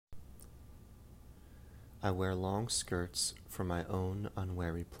I wear long skirts for my own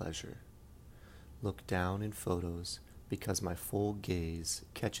unwary pleasure. Look down in photos because my full gaze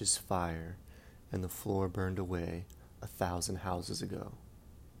catches fire and the floor burned away 1,000 houses ago.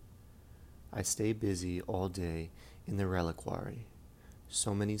 I stay busy all day in the reliquary,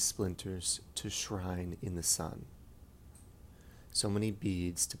 so many splinters to shrine in the sun, so many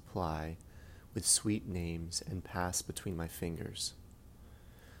beads to ply with sweet names and pass between my fingers.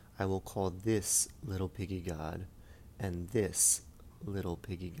 I will call this little piggy god and this little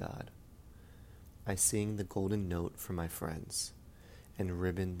piggy god. I sing the golden note for my friends and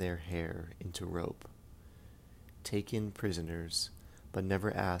ribbon their hair into rope. Take in prisoners, but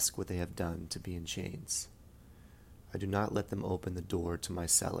never ask what they have done to be in chains. I do not let them open the door to my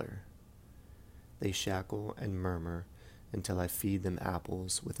cellar. They shackle and murmur until I feed them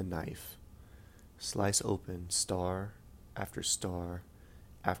apples with a knife. Slice open star after star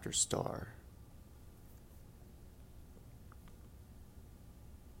after star.